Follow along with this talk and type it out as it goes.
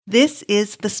This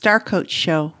is the Star Coach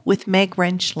Show with Meg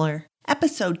Rentschler,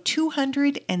 episode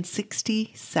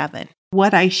 267.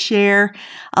 What I share,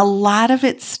 a lot of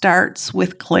it starts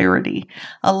with clarity.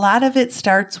 A lot of it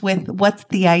starts with what's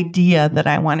the idea that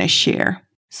I want to share.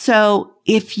 So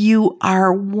if you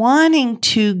are wanting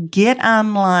to get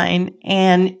online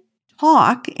and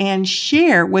talk and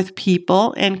share with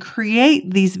people and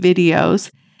create these videos,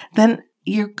 then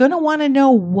you're going to want to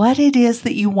know what it is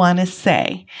that you want to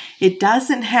say. It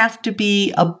doesn't have to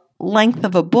be a length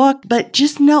of a book, but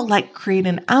just know, create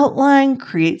an outline,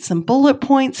 create some bullet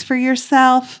points for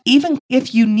yourself. Even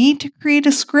if you need to create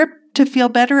a script to feel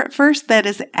better at first, that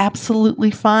is absolutely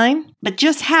fine. But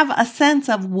just have a sense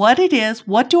of what it is.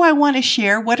 What do I want to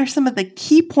share? What are some of the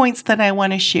key points that I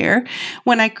want to share?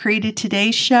 When I created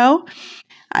today's show,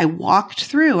 I walked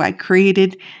through, I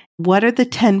created what are the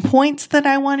 10 points that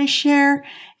I want to share,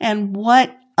 and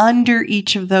what under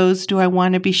each of those do I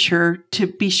want to be sure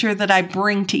that I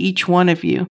bring to each one of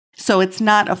you. So it's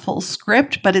not a full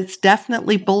script, but it's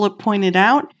definitely bullet pointed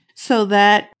out so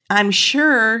that I'm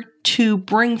sure to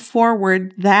bring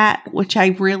forward that which I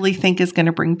really think is going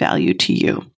to bring value to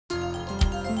you.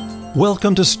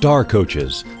 Welcome to Star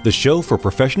Coaches, the show for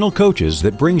professional coaches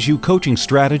that brings you coaching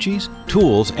strategies,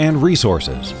 tools, and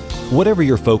resources. Whatever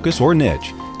your focus or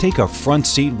niche, take a front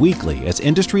seat weekly as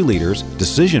industry leaders,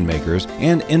 decision makers,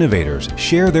 and innovators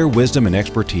share their wisdom and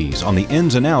expertise on the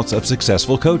ins and outs of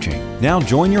successful coaching. Now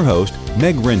join your host,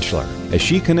 Meg Rentschler, as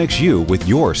she connects you with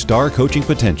your star coaching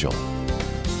potential.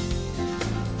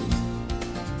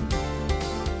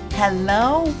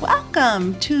 Hello,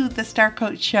 welcome to the Star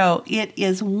Coach Show. It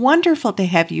is wonderful to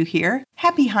have you here.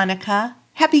 Happy Hanukkah,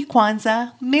 Happy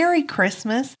Kwanzaa, Merry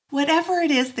Christmas. Whatever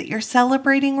it is that you're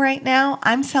celebrating right now,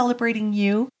 I'm celebrating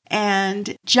you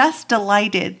and just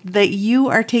delighted that you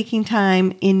are taking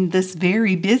time in this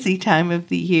very busy time of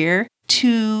the year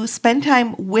to spend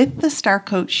time with the Star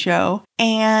Coach Show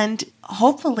and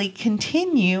hopefully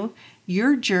continue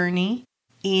your journey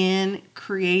in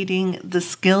creating the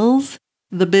skills,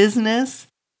 the business,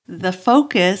 the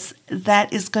focus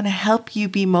that is going to help you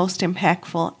be most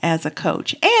impactful as a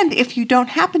coach. And if you don't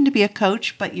happen to be a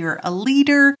coach, but you're a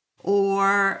leader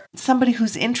or somebody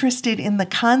who's interested in the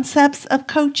concepts of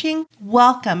coaching,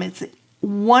 welcome. It's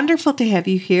wonderful to have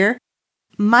you here.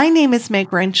 My name is Meg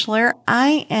Rentschler.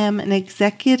 I am an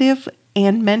executive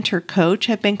and mentor coach.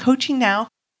 I've been coaching now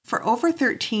for over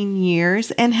 13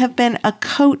 years and have been a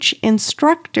coach,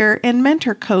 instructor, and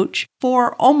mentor coach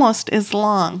for almost as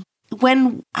long.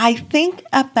 When I think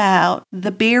about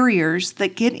the barriers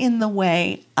that get in the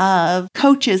way of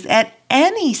coaches at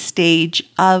any stage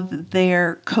of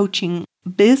their coaching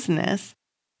business,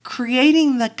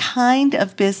 creating the kind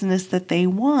of business that they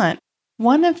want,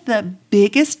 one of the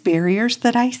biggest barriers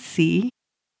that I see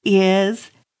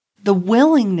is the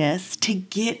willingness to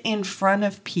get in front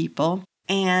of people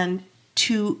and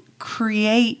to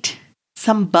create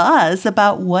some buzz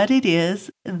about what it is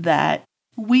that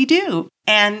we do.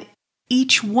 And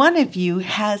each one of you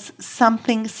has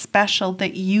something special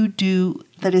that you do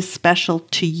that is special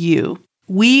to you.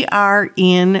 We are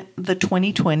in the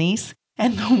 2020s,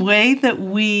 and the way that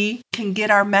we can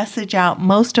get our message out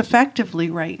most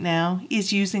effectively right now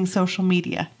is using social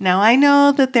media. Now, I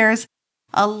know that there's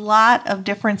a lot of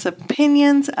different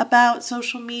opinions about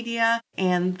social media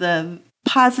and the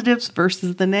positives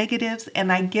versus the negatives, and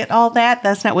I get all that.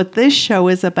 That's not what this show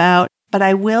is about. But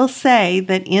I will say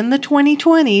that in the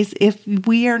 2020s, if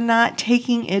we are not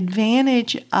taking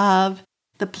advantage of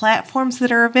the platforms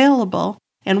that are available,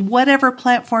 and whatever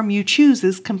platform you choose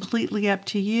is completely up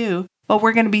to you, but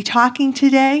we're going to be talking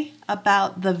today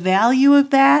about the value of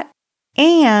that,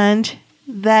 and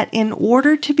that in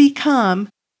order to become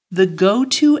the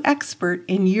go-to expert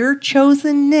in your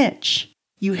chosen niche,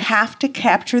 you have to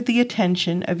capture the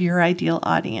attention of your ideal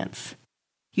audience.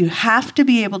 You have to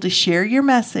be able to share your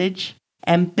message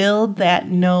and build that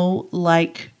know,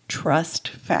 like, trust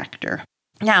factor.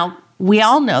 Now, we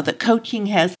all know that coaching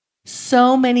has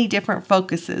so many different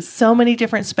focuses, so many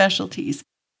different specialties.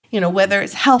 Whether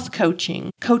it's health coaching,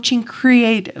 coaching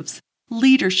creatives,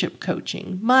 leadership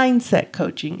coaching, mindset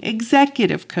coaching,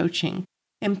 executive coaching,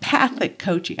 empathic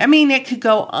coaching. I mean, it could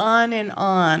go on and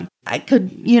on. I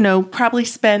could, probably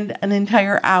spend an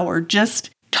entire hour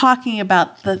just talking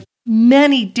about the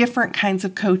many different kinds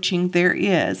of coaching there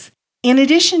is. In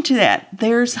addition to that,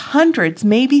 there's hundreds,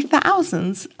 maybe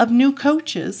thousands of new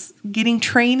coaches getting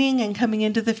training and coming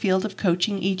into the field of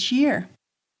coaching each year.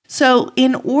 So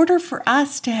in order for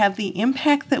us to have the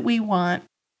impact that we want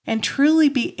and truly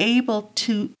be able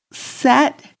to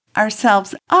set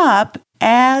ourselves up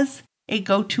as a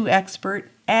go-to expert,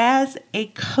 as a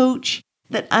coach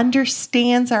that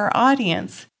understands our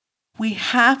audience. We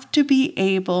have to be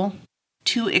able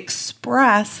to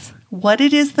express what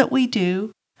it is that we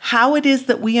do, how it is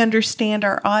that we understand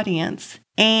our audience,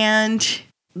 and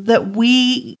that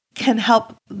we can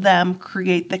help them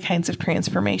create the kinds of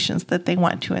transformations that they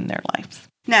want to in their lives.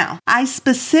 Now, I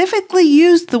specifically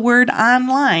used the word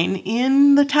online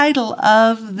in the title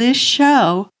of this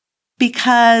show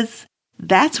because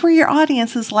that's where your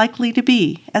audience is likely to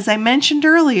be. As I mentioned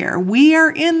earlier, we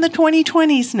are in the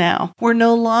 2020s now. We're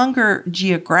no longer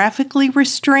geographically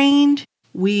restrained.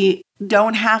 We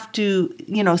don't have to,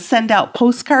 send out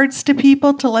postcards to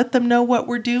people to let them know what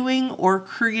we're doing or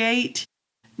create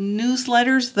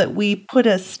newsletters that we put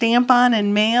a stamp on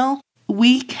and mail.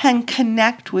 We can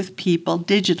connect with people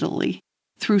digitally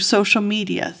through social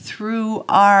media, through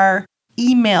our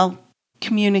email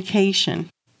communication.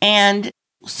 And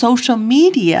social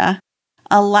media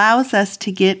allows us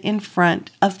to get in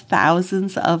front of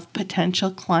thousands of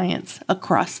potential clients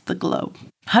across the globe,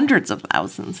 hundreds of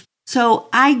thousands. So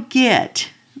I get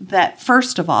that,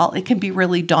 first of all, it can be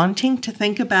really daunting to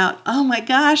think about, oh my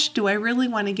gosh, do I really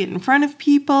want to get in front of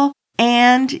people?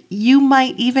 And you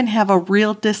might even have a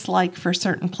real dislike for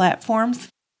certain platforms.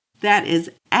 That is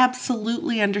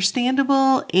absolutely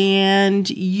understandable, and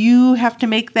you have to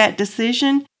make that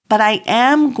decision. But I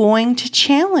am going to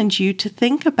challenge you to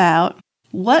think about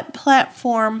what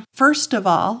platform, first of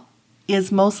all,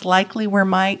 is most likely where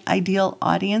my ideal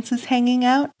audience is hanging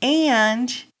out,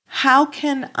 and how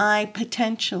can I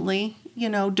potentially,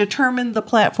 determine the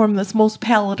platform that's most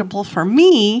palatable for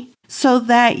me so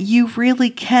that you really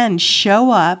can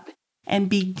show up and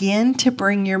begin to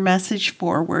bring your message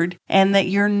forward, and that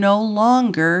you're no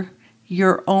longer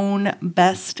your own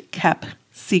best kept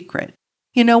secret.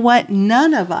 You know what?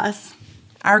 None of us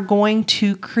are going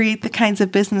to create the kinds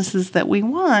of businesses that we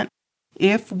want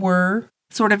if we're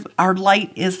our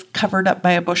light is covered up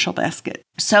by a bushel basket.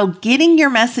 So getting your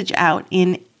message out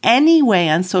in any way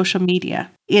on social media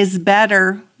is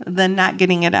better than not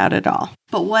getting it out at all.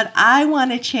 But what I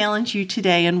want to challenge you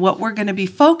today, and what we're going to be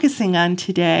focusing on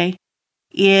today,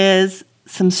 is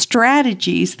some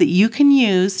strategies that you can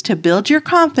use to build your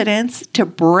confidence, to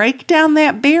break down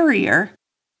that barrier,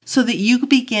 so that you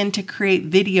begin to create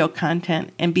video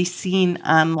content and be seen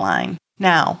online.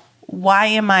 Now, why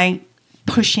am I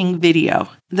pushing video?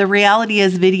 The reality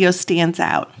is video stands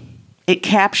out. It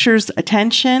captures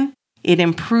attention. It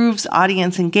improves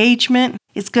audience engagement.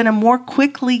 It's going to more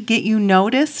quickly get you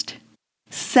noticed.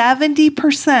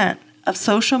 70% of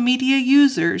social media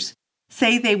users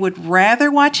say they would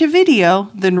rather watch a video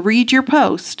than read your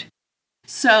post.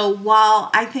 So while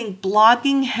I think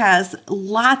blogging has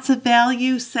lots of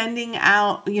value, sending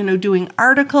out, doing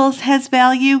articles has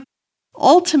value,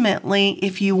 ultimately,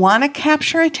 if you want to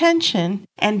capture attention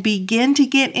and begin to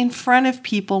get in front of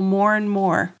people more and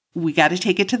more, we got to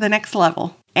take it to the next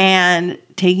level. And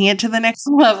taking it to the next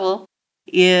level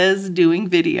is doing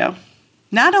video.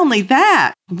 Not only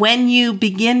that, when you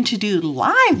begin to do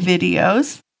live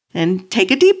videos, and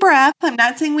take a deep breath, I'm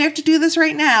not saying we have to do this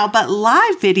right now, but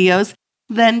live videos,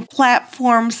 then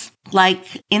platforms like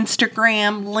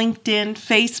Instagram, LinkedIn,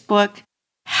 Facebook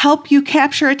help you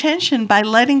capture attention by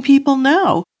letting people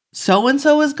know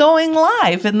so-and-so is going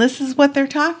live and this is what they're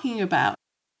talking about.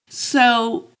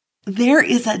 So there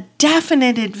is a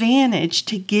definite advantage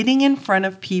to getting in front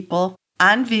of people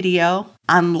on video,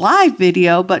 on live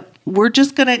video, but we're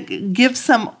just going to give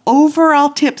some overall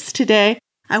tips today.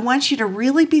 I want you to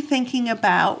really be thinking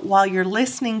about, while you're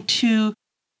listening to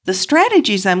the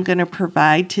strategies I'm going to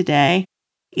provide today,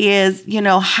 is,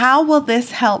 how will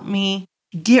this help me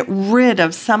get rid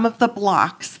of some of the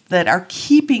blocks that are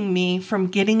keeping me from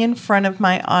getting in front of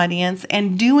my audience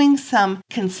and doing some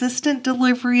consistent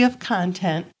delivery of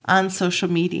content on social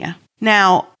media.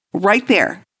 Now, right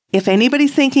there, if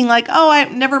anybody's thinking like,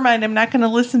 never mind, I'm not going to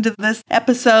listen to this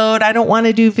episode, I don't want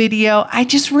to do video, I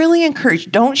just really encourage,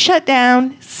 don't shut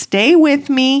down, stay with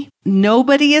me.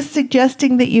 Nobody is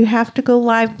suggesting that you have to go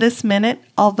live this minute,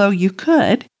 although you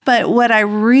could. But what I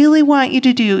really want you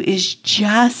to do is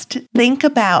just think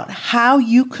about how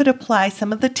you could apply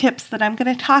some of the tips that I'm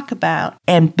going to talk about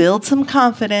and build some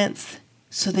confidence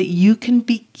so that you can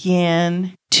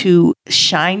begin to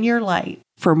shine your light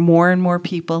for more and more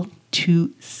people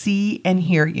to see and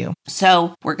hear you.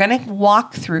 So we're going to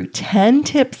walk through 10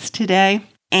 tips today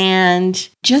and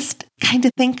just kind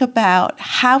of think about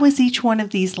how is each one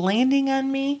of these landing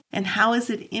on me and how is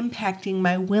it impacting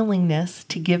my willingness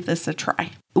to give this a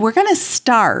try. We're going to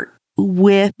start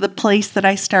with the place that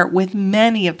I start with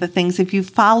many of the things. If you've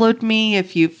followed me,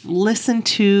 if you've listened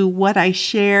to what I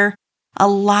share, a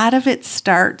lot of it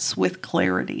starts with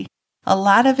clarity. A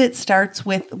lot of it starts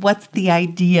with what's the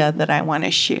idea that I want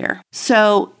to share.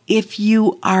 So if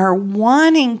you are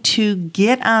wanting to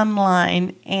get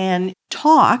online and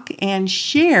talk and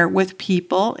share with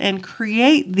people and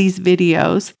create these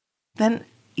videos, then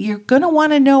you're going to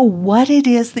want to know what it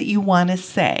is that you want to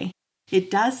say.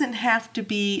 It doesn't have to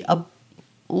be a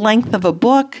length of a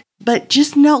book, but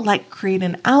just know, like, create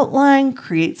an outline,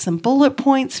 create some bullet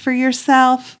points for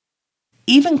yourself.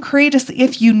 Even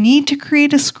if you need to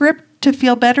create a script to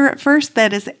feel better at first,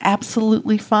 that is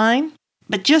absolutely fine.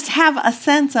 But just have a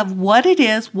sense of what it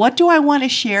is. What do I want to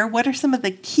share? What are some of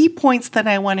the key points that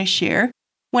I want to share?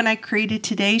 When I created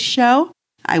today's show,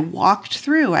 I walked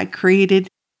through. I created,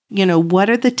 what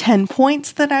are the 10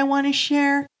 points that I want to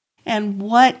share? And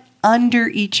what under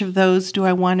each of those do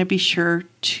I want to be sure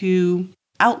to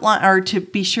outline, or to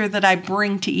be sure that I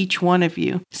bring to each one of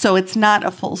you? So it's not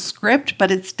a full script, but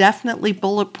it's definitely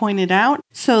bullet pointed out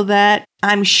so that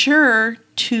I'm sure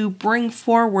to bring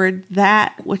forward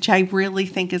that which I really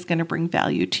think is going to bring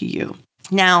value to you.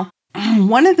 Now,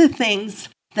 one of the things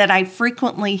that I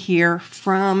frequently hear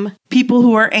from people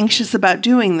who are anxious about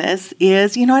doing this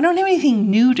is, I don't have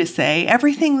anything new to say.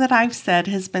 Everything that I've said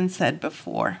has been said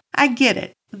before. I get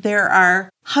it. There are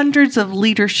hundreds of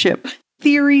leadership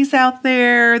theories out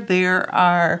there. There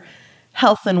are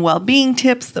health and well-being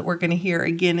tips that we're going to hear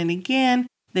again and again.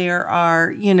 There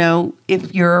are,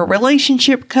 if you're a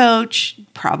relationship coach,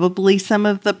 probably some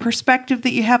of the perspective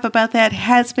that you have about that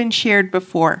has been shared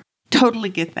before. Totally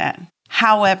get that.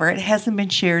 However, it hasn't been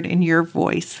shared in your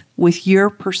voice, with your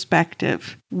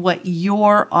perspective, what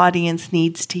your audience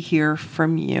needs to hear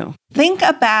from you. Think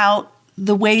about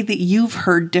the way that you've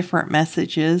heard different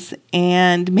messages,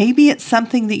 and maybe it's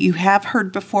something that you have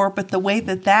heard before, but the way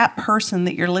that that person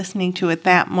that you're listening to at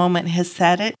that moment has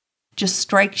said it just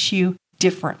strikes you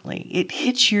differently. It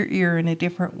hits your ear in a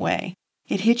different way.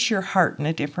 It hits your heart in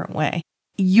a different way.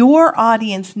 Your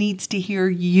audience needs to hear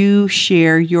you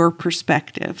share your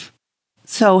perspective.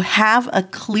 So have a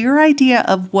clear idea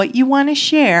of what you want to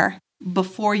share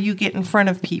before you get in front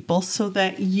of people so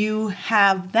that you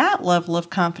have that level of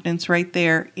confidence right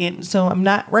there. So I'm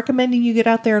not recommending you get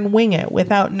out there and wing it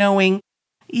without knowing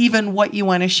even what you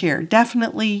want to share.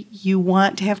 Definitely, you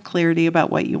want to have clarity about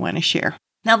what you want to share.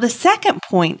 Now, the second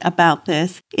point about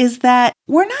this is that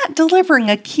we're not delivering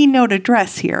a keynote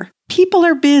address here. People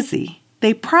are busy.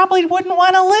 They probably wouldn't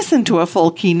want to listen to a full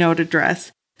keynote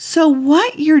address. So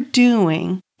what you're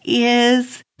doing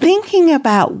is thinking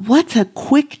about what's a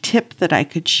quick tip that I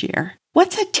could share.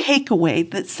 What's a takeaway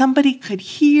that somebody could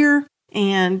hear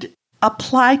and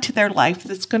apply to their life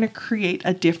that's going to create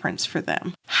a difference for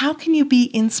them? How can you be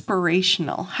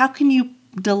inspirational? How can you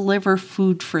deliver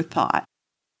food for thought?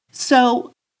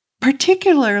 So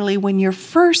particularly when you're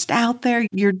first out there,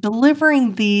 you're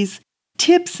delivering these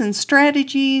tips and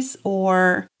strategies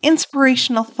or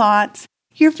inspirational thoughts.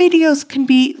 Your videos can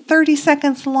be 30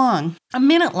 seconds long, a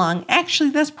minute long. Actually,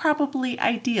 that's probably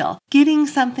ideal. Getting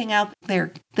something out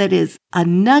there that is a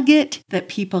nugget that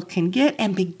people can get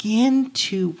and begin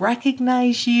to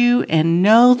recognize you and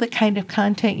know the kind of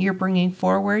content you're bringing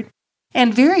forward.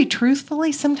 And very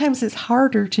truthfully, sometimes it's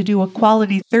harder to do a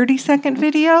quality 30-second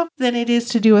video than it is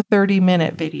to do a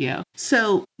 30-minute video.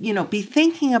 So, be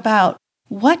thinking about,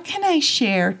 what can I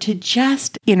share to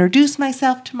just introduce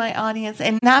myself to my audience,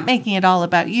 and not making it all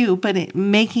about you, but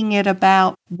making it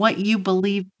about what you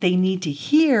believe they need to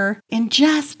hear in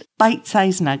just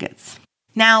bite-sized nuggets.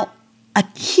 Now, a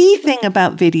key thing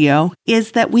about video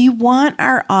is that we want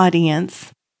our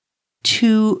audience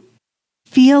to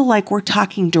feel like we're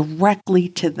talking directly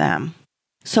to them.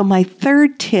 So my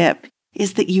third tip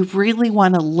is that you really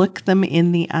want to look them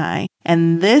in the eye.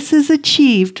 And this is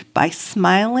achieved by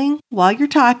smiling while you're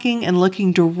talking and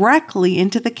looking directly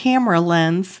into the camera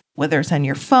lens, whether it's on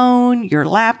your phone, your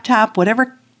laptop,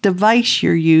 whatever device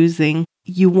you're using.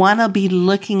 You want to be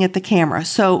looking at the camera.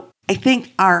 So I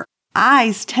think our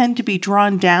eyes tend to be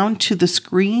drawn down to the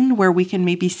screen where we can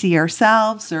maybe see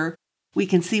ourselves, or we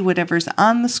can see whatever's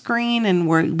on the screen, and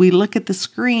we look at the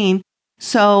screen.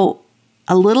 So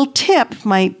a little tip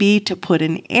might be to put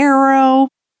an arrow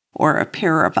or a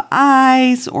pair of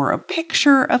eyes or a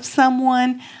picture of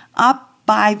someone up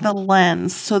by the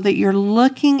lens so that you're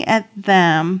looking at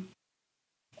them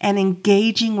and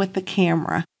engaging with the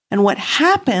camera. And what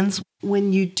happens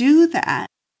when you do that,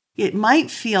 it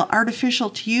might feel artificial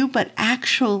to you, but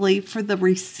actually for the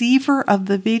receiver of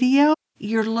the video,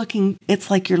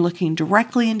 it's like you're looking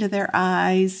directly into their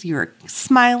eyes, you're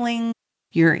smiling,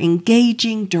 you're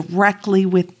engaging directly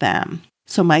with them.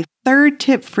 So my third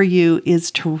tip for you is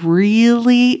to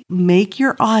really make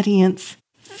your audience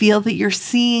feel that you're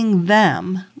seeing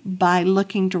them by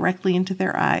looking directly into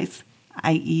their eyes,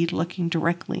 i.e. looking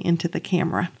directly into the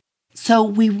camera. So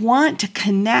we want to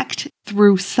connect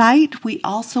through sight. We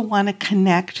also want to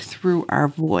connect through our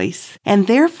voice. And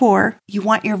therefore, you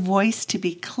want your voice to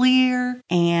be clear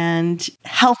and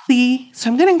healthy. So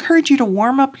I'm going to encourage you to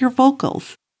warm up your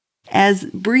vocals. As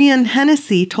Brian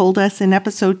Hennessy told us in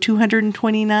episode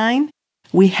 229,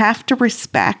 we have to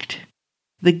respect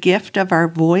the gift of our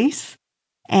voice,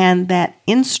 and that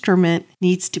instrument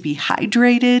needs to be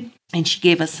hydrated. And she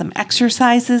gave us some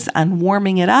exercises on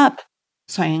warming it up.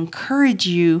 So I encourage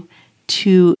you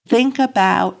to think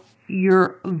about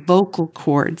your vocal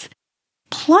cords.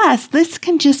 Plus, this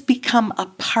can just become a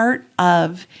part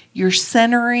of your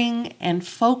centering and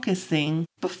focusing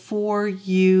before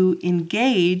you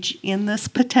engage in this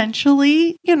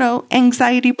potentially,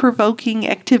 anxiety-provoking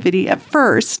activity at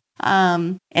first.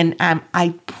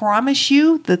 I promise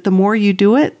you that the more you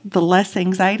do it, the less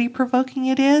anxiety-provoking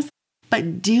it is.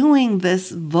 But doing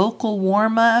this vocal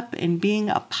warm-up and being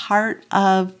a part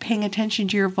of paying attention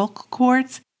to your vocal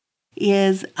cords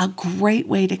is a great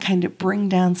way to kind of bring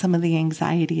down some of the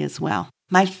anxiety as well.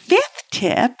 My fifth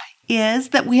tip is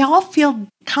that we all feel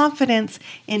confidence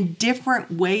in different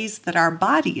ways that our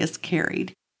body is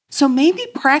carried. So maybe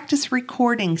practice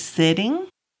recording sitting,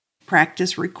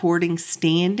 practice recording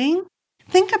standing.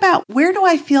 Think about, where do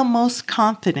I feel most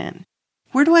confident?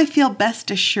 Where do I feel best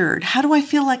assured? How do I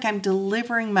feel like I'm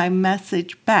delivering my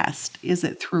message best? Is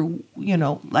it through,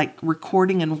 like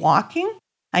recording and walking?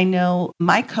 I know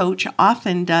my coach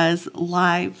often does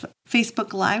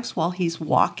Facebook Lives while he's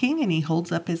walking, and he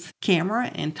holds up his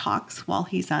camera and talks while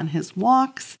he's on his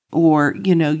walks. Or,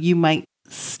 you might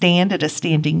stand at a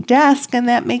standing desk and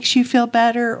that makes you feel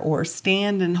better, or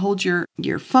stand and hold your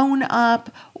phone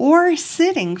up, or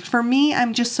sitting. For me,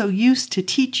 I'm just so used to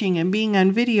teaching and being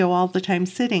on video all the time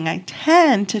sitting. I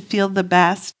tend to feel the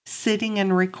best sitting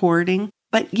and recording,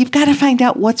 but you've got to find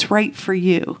out what's right for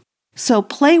you. So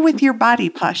play with your body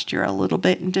posture a little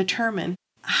bit and determine,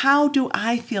 how do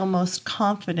I feel most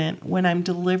confident when I'm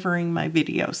delivering my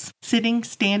videos? Sitting,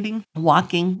 standing,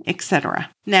 walking, etc.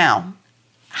 Now,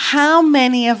 how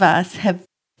many of us have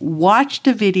watched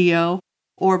a video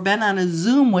or been on a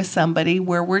Zoom with somebody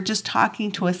where we're just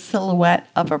talking to a silhouette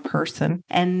of a person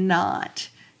and not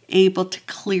able to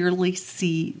clearly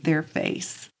see their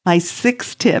face? My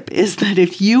sixth tip is that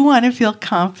if you want to feel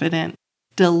confident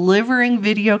delivering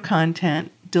video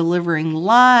content, delivering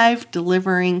live,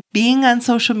 being on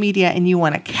social media, and you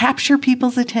want to capture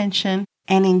people's attention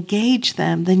and engage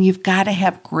them, then you've got to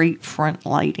have great front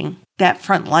lighting. That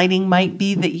front lighting might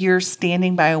be that you're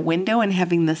standing by a window and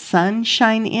having the sun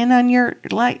shine in on your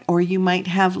light, or you might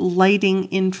have lighting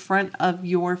in front of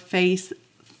your face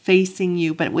facing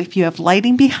you. But if you have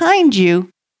lighting behind you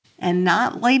and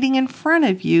not lighting in front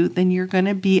of you, then you're going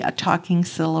to be a talking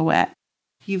silhouette.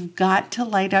 You've got to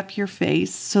light up your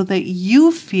face so that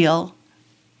you feel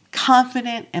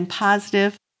confident and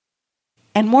positive,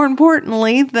 and more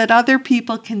importantly, that other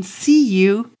people can see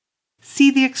you, see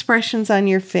the expressions on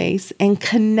your face, and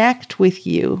connect with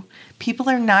you. People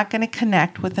are not going to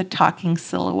connect with a talking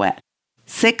silhouette.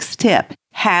 Sixth tip,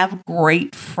 have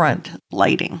great front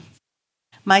lighting.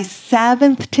 My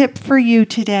seventh tip for you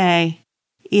today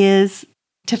is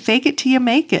to fake it till you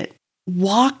make it.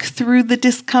 Walk through the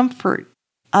discomfort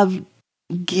of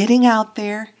getting out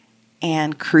there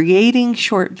and creating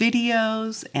short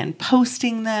videos and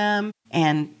posting them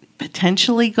and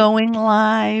potentially going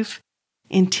live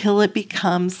until it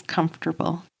becomes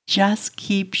comfortable. Just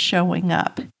keep showing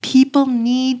up. People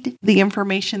need the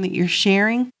information that you're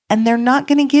sharing, and they're not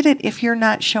going to get it if you're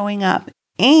not showing up.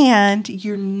 And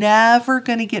you're never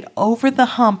going to get over the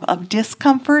hump of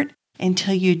discomfort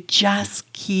until you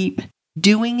just keep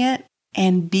doing it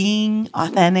and being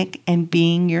authentic and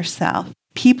being yourself.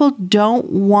 People don't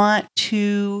want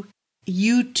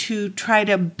you to try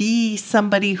to be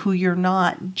somebody who you're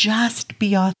not. Just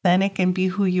be authentic and be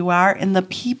who you are. And the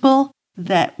people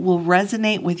that will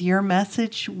resonate with your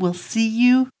message will see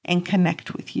you and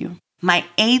connect with you. My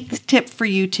eighth tip for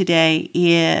you today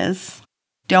is,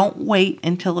 don't wait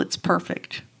until it's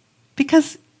perfect.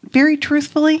 Because very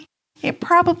truthfully, it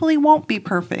probably won't be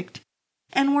perfect.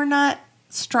 And we're not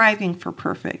striving for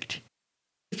perfect.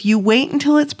 If you wait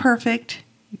until it's perfect,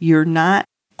 you're not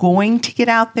going to get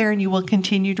out there, and you will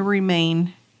continue to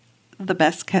remain the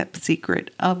best kept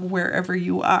secret of wherever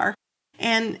you are.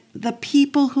 And the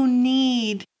people who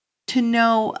need to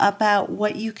know about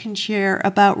what you can share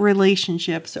about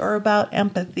relationships or about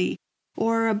empathy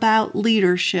or about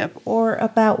leadership or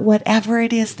about whatever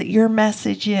it is that your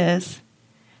message is,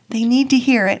 they need to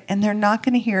hear it, and they're not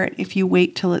going to hear it if you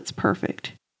wait till it's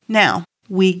perfect. Now,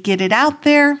 We get it out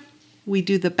there. We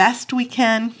do the best we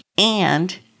can.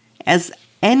 And as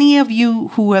any of you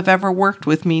who have ever worked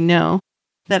with me know,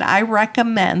 that I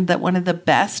recommend that one of the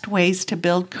best ways to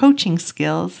build coaching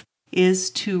skills is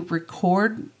to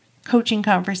record coaching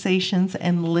conversations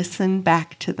and listen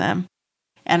back to them.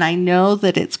 And I know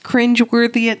that it's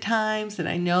cringeworthy at times, and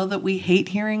I know that we hate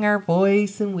hearing our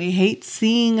voice and we hate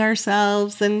seeing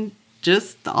ourselves and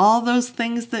just all those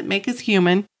things that make us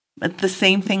human. But the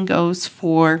same thing goes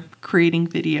for creating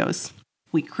videos.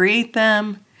 We create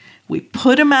them, we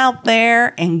put them out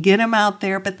there and get them out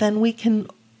there, but then we can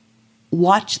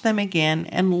watch them again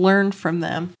and learn from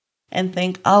them and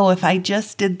think, oh, if I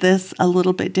just did this a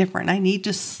little bit different, I need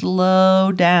to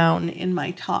slow down in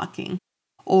my talking.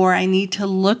 Or I need to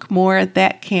look more at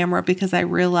that camera because I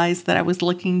realized that I was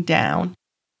looking down.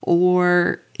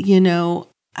 Or,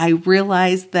 I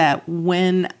realized that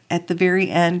when at the very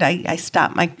end I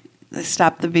stopped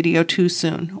the video too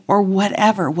soon. Or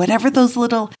whatever those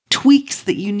little tweaks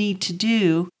that you need to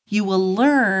do, you will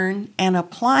learn and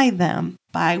apply them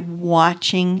by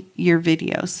watching your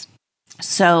videos.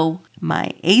 So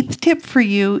my 8th tip for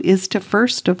you is to,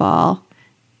 first of all,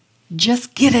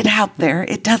 just get it out there.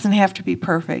 It doesn't have to be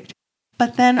perfect.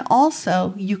 But then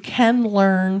also, you can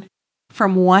learn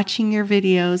from watching your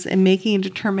videos and making a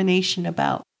determination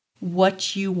about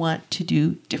what you want to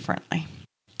do differently.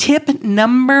 Tip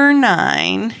number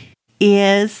 9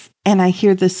 is, and I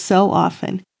hear this so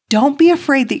often, don't be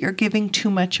afraid that you're giving too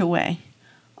much away.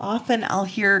 Often I'll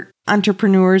hear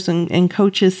entrepreneurs and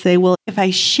coaches say, well, if I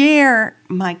share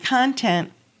my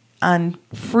content on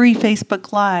free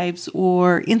Facebook Lives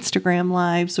or Instagram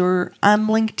Lives or on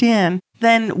LinkedIn,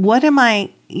 then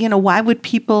why would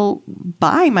people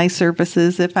buy my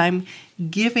services if I'm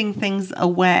giving things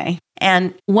away?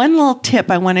 And one little tip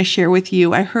I want to share with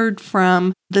you, I heard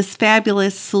from this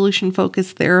fabulous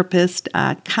solution-focused therapist,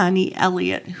 Connie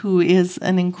Elliott, who is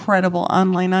an incredible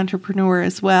online entrepreneur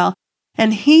as well.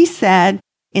 And he said,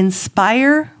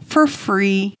 inspire for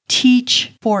free,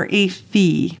 teach for a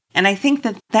fee. And I think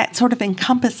that sort of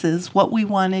encompasses what we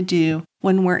want to do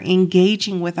when we're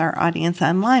engaging with our audience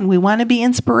online. We want to be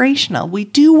inspirational. We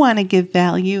do want to give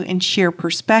value and share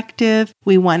perspective.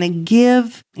 We want to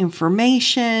give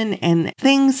information and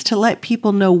things to let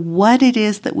people know what it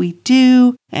is that we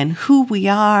do and who we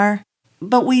are.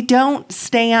 But we don't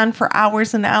stay on for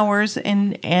hours and hours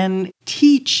and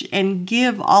teach and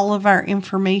give all of our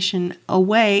information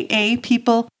away.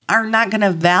 People are not going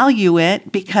to value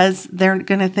it because they're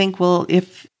going to think, well,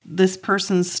 if this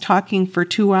person's talking for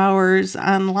 2 hours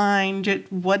online,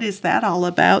 what is that all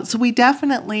about? So we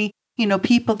definitely,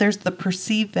 people, there's the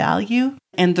perceived value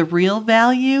and the real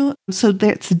value. So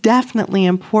that's definitely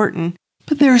important.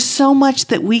 But there's so much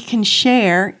that we can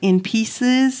share in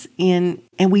pieces, and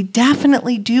we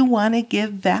definitely do want to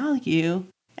give value.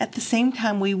 At the same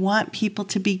time, we want people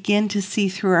to begin to see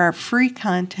through our free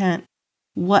content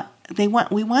what they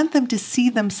want. We want them to see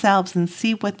themselves and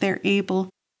see what they're able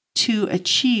to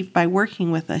achieve by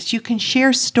working with us. You can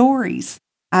share stories,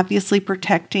 obviously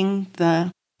protecting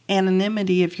the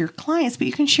anonymity of your clients, but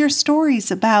you can share stories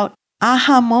about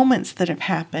aha moments that have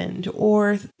happened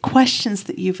or questions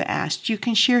that you've asked. You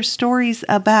can share stories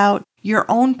about your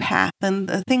own path and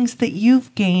the things that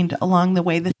you've gained along the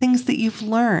way, the things that you've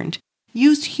learned.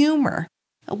 Use humor,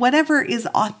 whatever is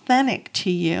authentic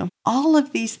to you. All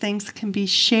of these things can be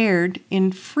shared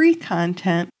in free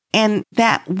content, and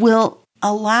that will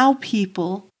allow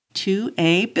people to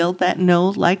build that know,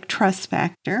 like, trust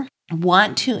factor,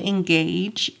 want to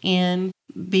engage in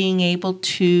being able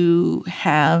to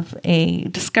have a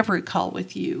discovery call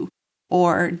with you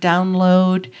or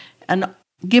download a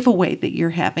giveaway that you're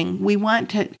having. We want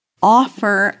to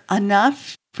offer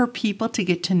enough for people to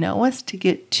get to know us, to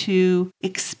get to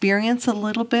experience a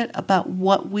little bit about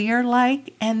what we are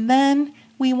like, and then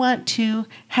we want to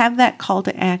have that call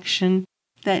to action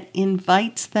that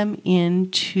invites them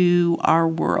into our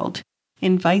world.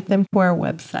 Invite them to our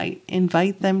website,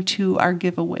 invite them to our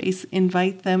giveaways,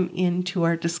 invite them into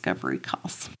our discovery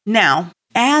calls. Now,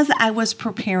 as I was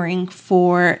preparing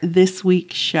for this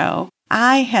week's show,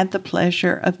 I had the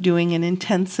pleasure of doing an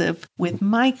intensive with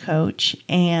my coach,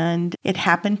 and it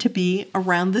happened to be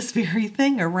around this very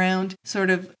thing, around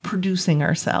sort of producing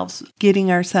ourselves,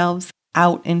 getting ourselves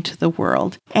out into the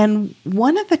world. And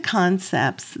one of the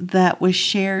concepts that was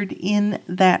shared in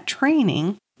that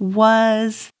training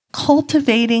was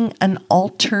cultivating an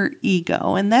alter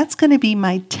ego. And that's going to be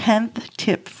my 10th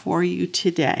tip for you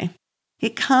today.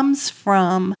 It comes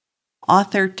from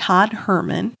author Todd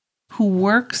Herman, who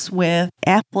works with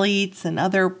athletes and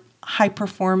other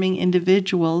high-performing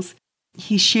individuals.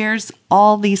 he shares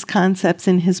all these concepts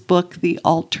in his book, The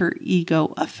Alter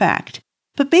Ego Effect.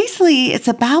 But basically, it's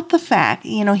about the fact,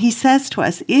 he says to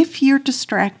us, if you're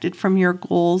distracted from your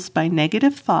goals by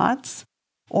negative thoughts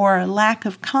or a lack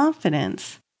of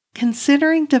confidence,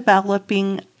 considering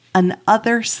developing an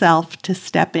other self to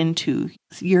step into,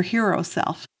 your hero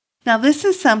self. Now, this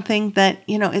is something that,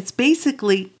 it's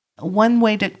basically one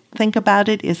way to think about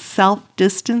it is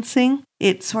self-distancing.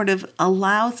 It sort of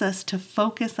allows us to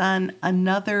focus on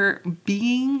another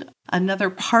being, another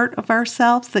part of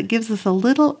ourselves that gives us a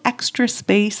little extra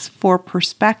space for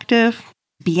perspective.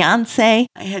 Beyonce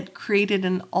had created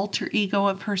an alter ego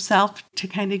of herself to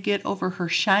kind of get over her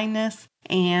shyness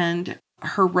and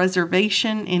her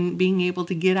reservation in being able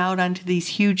to get out onto these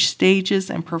huge stages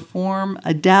and perform.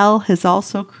 Adele has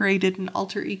also created an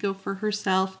alter ego for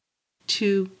herself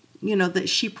to, that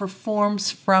she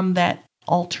performs from that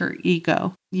alter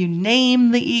ego. You name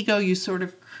the ego, you sort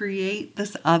of create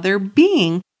this other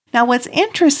being. Now, what's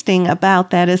interesting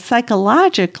about that is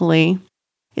psychologically,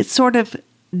 it sort of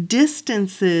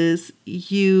distances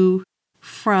you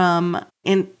from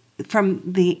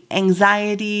the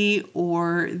anxiety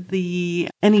or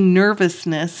any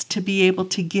nervousness to be able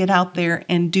to get out there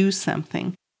and do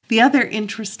something. The other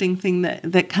interesting thing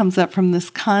that comes up from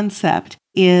this concept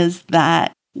is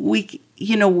that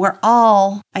we're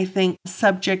all, I think,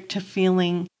 subject to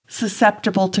feeling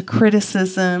susceptible to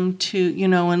criticism,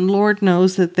 and Lord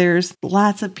knows that there's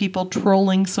lots of people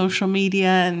trolling social media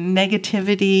and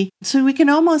negativity. So we can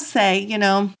almost say,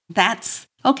 that's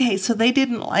okay. So they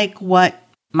didn't like what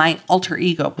my alter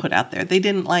ego put out there. They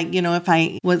didn't like, if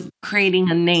I was creating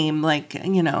a name like,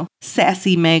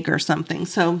 Sassy Meg or something.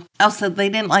 So also they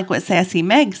didn't like what Sassy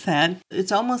Meg said.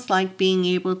 It's almost like being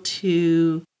able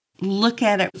to look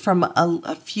at it from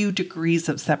a few degrees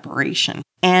of separation.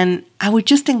 And I would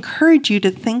just encourage you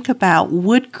to think about,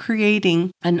 would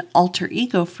creating an alter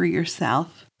ego for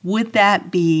yourself, would that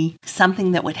be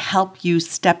something that would help you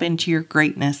step into your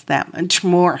greatness that much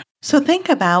more? So think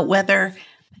about whether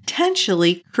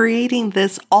potentially creating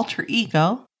this alter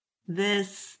ego,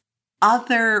 this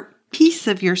other piece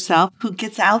of yourself who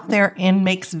gets out there and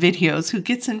makes videos, who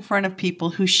gets in front of people,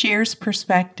 who shares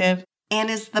perspective, and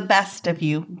is the best of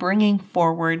you, bringing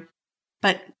forward,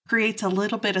 but creates a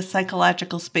little bit of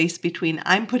psychological space between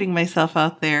I'm putting myself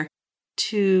out there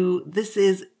to this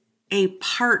is a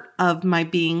part of my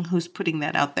being who's putting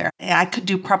that out there. I could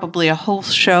do probably a whole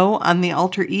show on the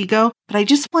alter ego, but I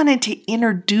just wanted to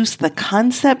introduce the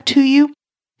concept to you.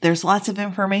 There's lots of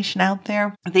information out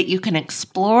there that you can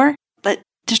explore, but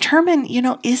determine,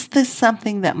 is this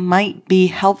something that might be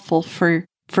helpful for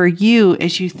you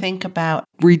as you think about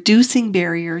reducing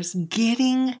barriers,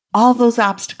 getting all those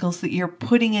obstacles that you're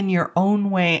putting in your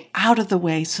own way out of the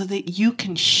way so that you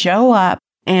can show up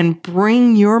and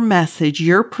bring your message,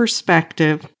 your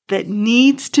perspective that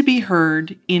needs to be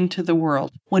heard into the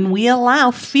world. When we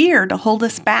allow fear to hold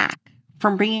us back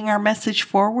from bringing our message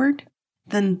forward,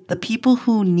 then the people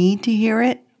who need to hear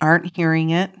it aren't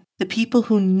hearing it. The people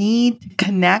who need to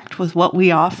connect with what we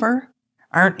offer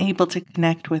aren't able to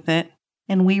connect with it.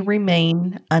 And we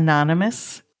remain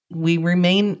anonymous. We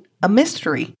remain a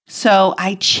mystery. So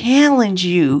I challenge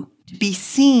you to be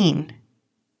seen,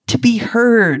 to be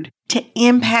heard, to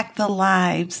impact the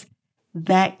lives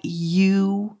that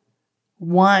you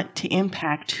want to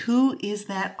impact. Who is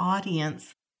that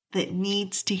audience that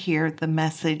needs to hear the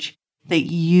message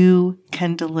that you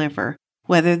can deliver?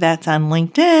 Whether that's on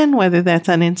LinkedIn, whether that's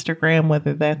on Instagram,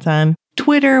 whether that's on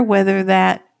Twitter, whether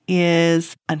that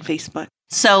is on Facebook.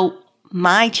 So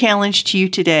my challenge to you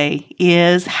today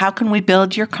is, how can we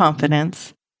build your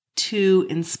confidence to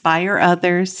inspire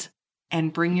others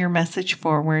and bring your message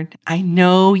forward? I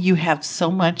know you have so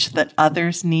much that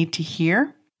others need to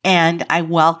hear, and I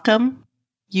welcome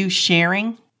you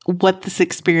sharing what this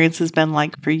experience has been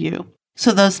like for you.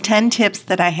 So those 10 tips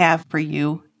that I have for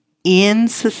you in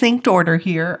succinct order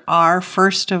here are,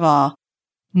 first of all,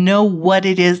 know what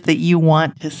it is that you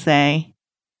want to say.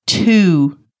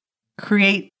 2,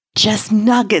 create just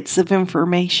nuggets of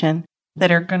information that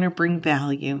are going to bring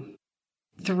value.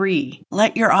 3,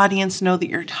 let your audience know that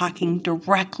you're talking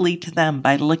directly to them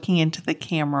by looking into the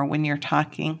camera when you're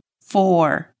talking.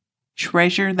 4,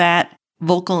 treasure that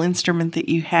vocal instrument that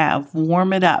you have.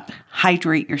 Warm it up.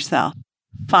 Hydrate yourself.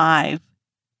 5,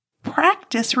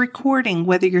 practice recording,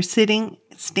 whether you're sitting,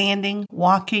 standing,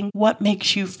 walking. What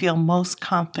makes you feel most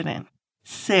confident?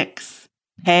 6,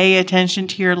 pay attention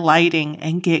to your lighting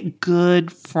and get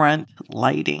good front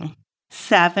lighting.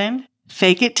 7,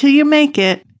 fake it till you make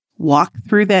it. Walk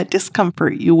through that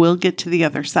discomfort. You will get to the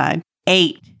other side.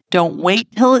 8, don't wait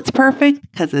till it's perfect,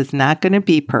 because it's not going to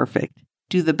be perfect.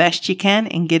 Do the best you can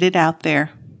and get it out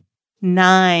there.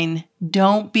 9,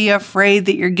 don't be afraid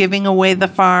that you're giving away the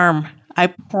farm. I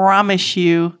promise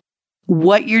you,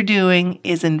 what you're doing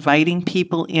is inviting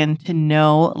people in to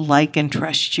know, like, and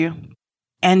trust you.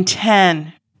 And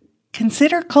 10,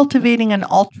 consider cultivating an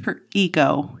alter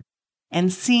ego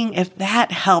and seeing if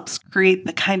that helps create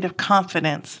the kind of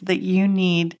confidence that you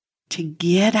need to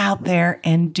get out there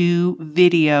and do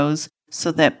videos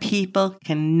so that people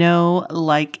can know,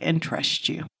 like, and trust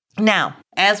you. Now,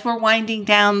 as we're winding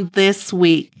down this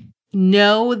week,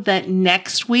 know that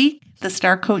next week, the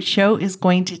Star Coach Show is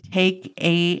going to take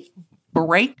a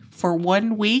break for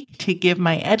 1 week to give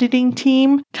my editing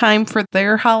team time for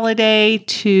their holiday,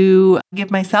 to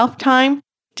give myself time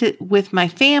with my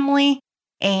family,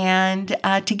 and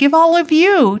to give all of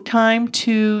you time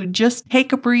to just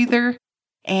take a breather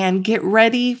and get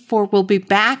ready for, we'll be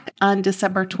back on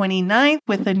December 29th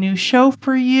with a new show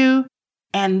for you.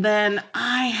 And then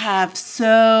I have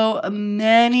so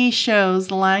many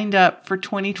shows lined up for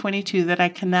 2022 that I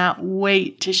cannot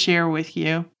wait to share with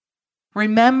you.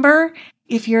 Remember,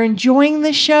 if you're enjoying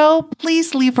the show,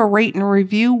 please leave a rate and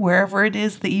review wherever it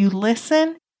is that you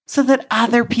listen so that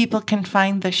other people can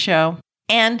find the show.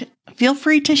 And feel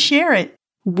free to share it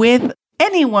with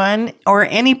anyone or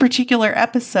any particular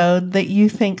episode that you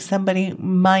think somebody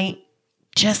might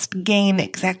just gain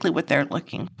exactly what they're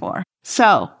looking for.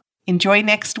 So, enjoy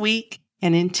next week,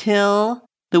 and until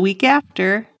the week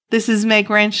after, this is Meg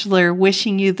Rentschler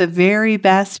wishing you the very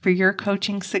best for your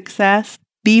coaching success.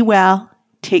 Be well.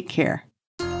 Take care.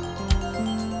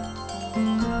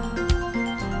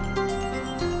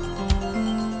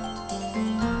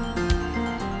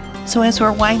 So as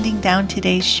we're winding down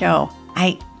today's show,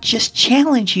 I just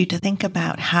challenge you to think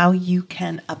about how you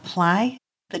can apply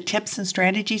the tips and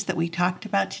strategies that we talked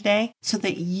about today so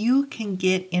that you can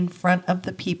get in front of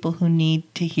the people who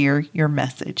need to hear your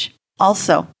message.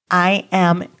 Also, I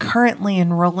am currently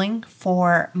enrolling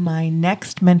for my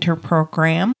next mentor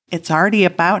program. It's already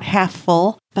about half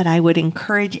full, but I would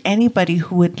encourage anybody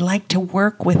who would like to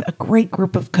work with a great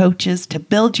group of coaches to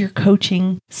build your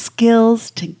coaching skills,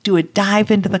 to do a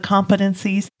dive into the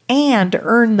competencies, and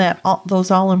earn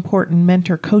those all-important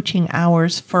mentor coaching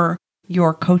hours for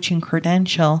your coaching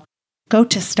credential. Go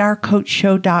to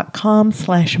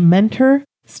starcoachshow.com/mentor,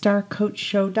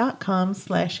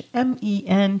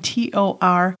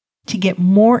 starcoachshow.com/mentor to get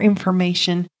more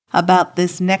information about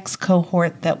this next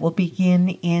cohort that will begin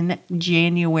in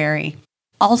January.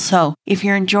 Also, if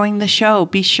you're enjoying the show,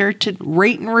 be sure to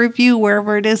rate and review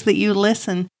wherever it is that you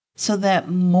listen so that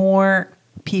more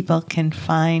people can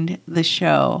find the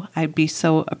show. I'd be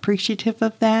so appreciative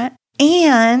of that.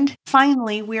 And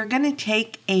finally, we're going to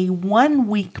take a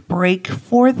 1-week break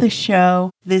for the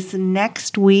show this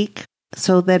next week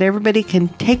so that everybody can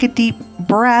take a deep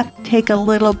breath, take a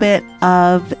little bit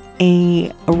of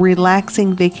a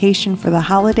relaxing vacation for the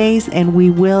holidays, and we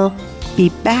will be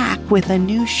back with a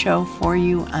new show for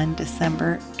you on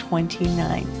December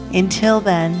 29th. Until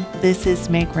then, this is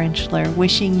Meg Rentschler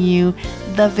wishing you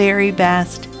the very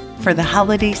best for the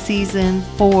holiday season,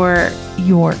 for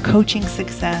your coaching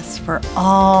success, for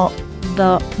all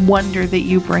the wonder that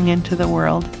you bring into the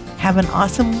world. Have an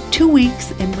awesome 2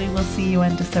 weeks, and we will see you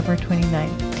on December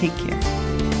 29th. Take care.